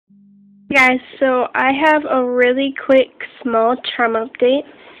Guys, so I have a really quick small charm update,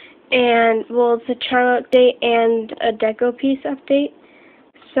 and well, it's a charm update and a deco piece update.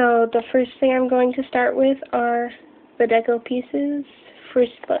 So the first thing I'm going to start with are the deco pieces.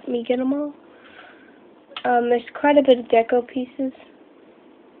 First, let me get them all. There's quite a bit of deco pieces,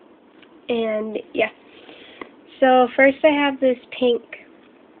 and yeah. So first I have this pink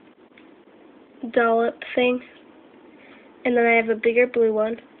dollop thing, and then I have a bigger blue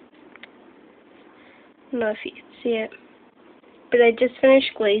one. I don't know if you can see it. But I just finished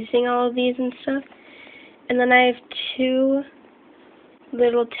glazing all of these and stuff. And then I have two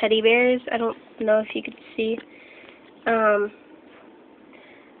little teddy bears. I don't know if you could see. I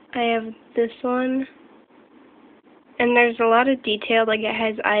have this one. And there's a lot of detail, like it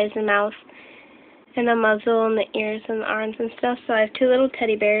has eyes and mouth and a muzzle and the ears and the arms and stuff. So I have two little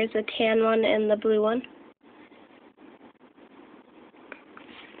teddy bears, a tan one and the blue one.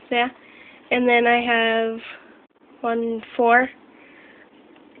 So yeah. And then I have 4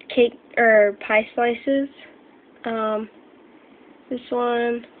 cake or pie slices. This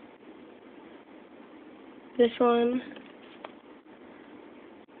one, this one,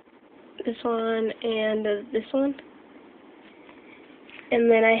 this one, and this one.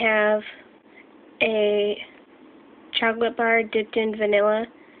 And then I have a chocolate bar dipped in vanilla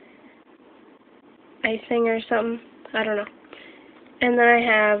icing or something. I don't know. And then I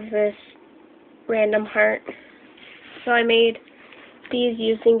have this random heart. So I made these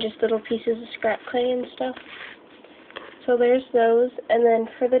using just little pieces of scrap clay and stuff. So there's those. And then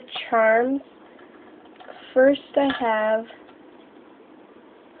for the charms, first I have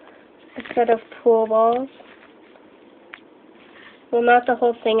a set of pool balls. Well, not the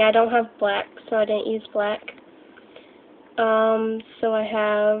whole thing. I don't have black, so I didn't use black. So I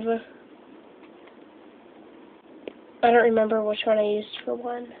have, I don't remember which one I used for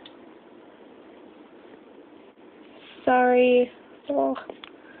one. Sorry. Oh,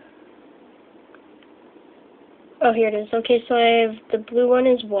 here it is. Okay, so I have the blue one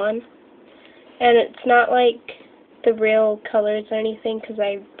is 1. And it's not like the real colors or anything because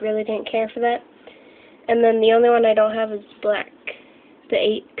I really didn't care for that. And then the only one I don't have is black, the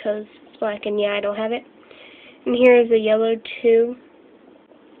 8, because it's black, and yeah, I don't have it. And here is a yellow 2,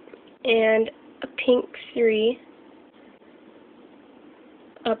 and a pink 3,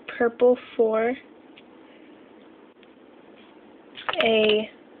 a purple 4, a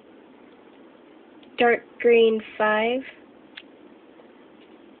dark green 5,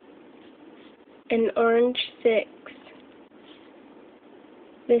 an orange 6,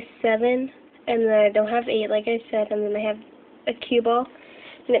 this 7, and then I don't have 8 like I said, and then I have a cue ball,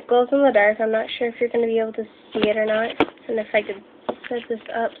 and it glows in the dark. I'm not sure if you're going to be able to see it or not, and if I could set this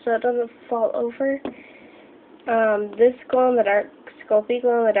up so it doesn't fall over. This glow in the dark, Sculpey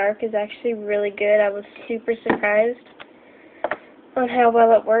glow in the dark, is actually really good. I was super surprised on how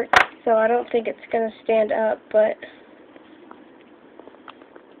well it worked, so I don't think it's going to stand up, but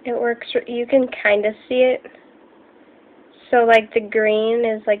it works. You can kind of see it. So like the green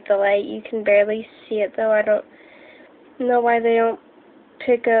is like the light. You can barely see it though. I don't know why they don't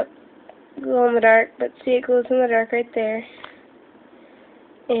pick up glow in the dark, but see, it glows in the dark right there.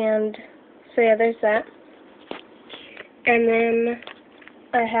 And so yeah, there's that. And then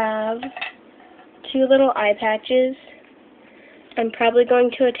I have 2 little eye patches. I'm probably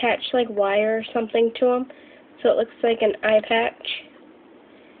going to attach like wire or something to them so it looks like an eye patch.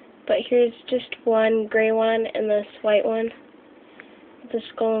 But here's just one gray one and this white one with the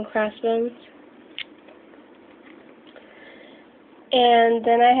skull and crossbones. And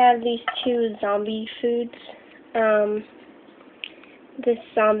then I have these 2 zombie foods. This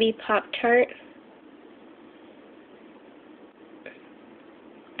zombie Pop-Tart.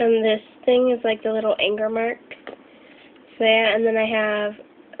 And this thing is like the little anger mark. So yeah, and then I have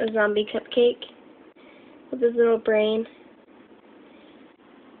a zombie cupcake with this little brain.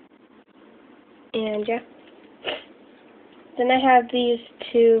 And yeah. Then I have these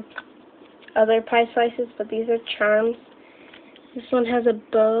 2 other pie slices, but these are charms. This one has a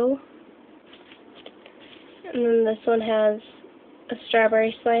bow, and then this one has a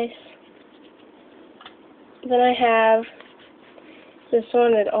strawberry slice. Then I have this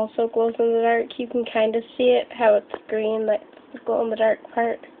one that also glows in the dark. You can kind of see it, how it's green, like the glow in the dark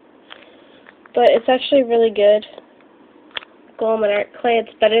part. But it's actually really good. Glow in the dark clay.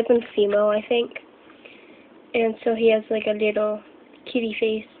 It's better than Fimo, I think. And so he has like a little kitty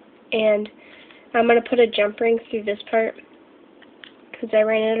face. And I'm going to put a jump ring through this part because I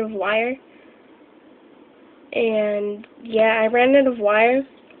ran out of wire. And yeah, I ran out of wire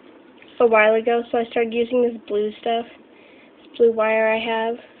a while ago, so I started using this blue stuff, this blue wire I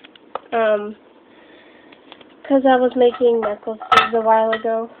have. Because I was making necklaces a while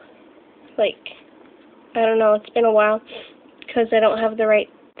ago. Like, I don't know, it's been a while. Because I don't have the right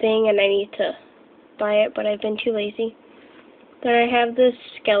thing and I need to buy it, but I've been too lazy. Then I have this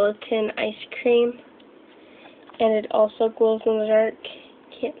skeleton ice cream. And it also glows in the dark.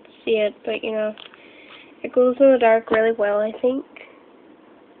 Can't see it, but you know, it glows in the dark really well, I think.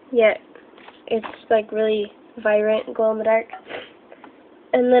 Yet, it's like really vibrant, glow in the dark.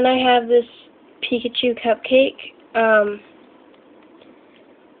 And then I have this Pikachu cupcake.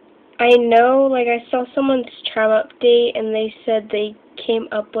 I know, like, I saw someone's charm update and they said they came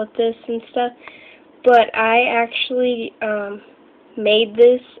up with this and stuff, but I actually made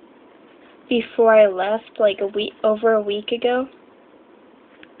this before I left, like over a week ago.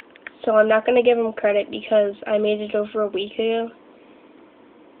 So I'm not going to give them credit because I made it over a week ago.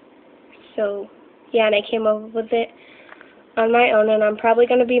 So, yeah, and I came up with it on my own, and I'm probably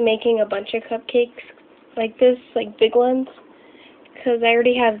going to be making a bunch of cupcakes like this, like big ones, because I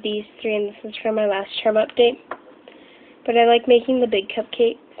already have these 3, and this is from my last charm update. But I like making the big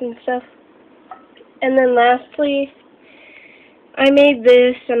cupcakes and stuff. And then lastly, I made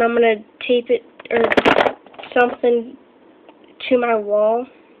this, and I'm going to tape it or something to my wall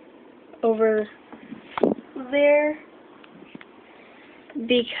over there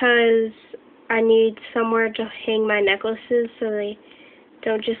because I need somewhere to hang my necklaces so they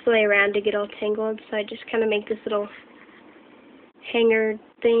don't just lay around to get all tangled. So I just kind of make this little hanger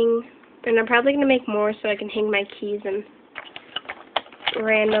thing. And I'm probably going to make more so I can hang my keys and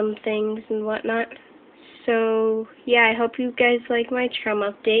random things and whatnot. So, yeah, I hope you guys like my charm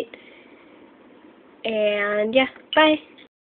update. And, yeah, bye.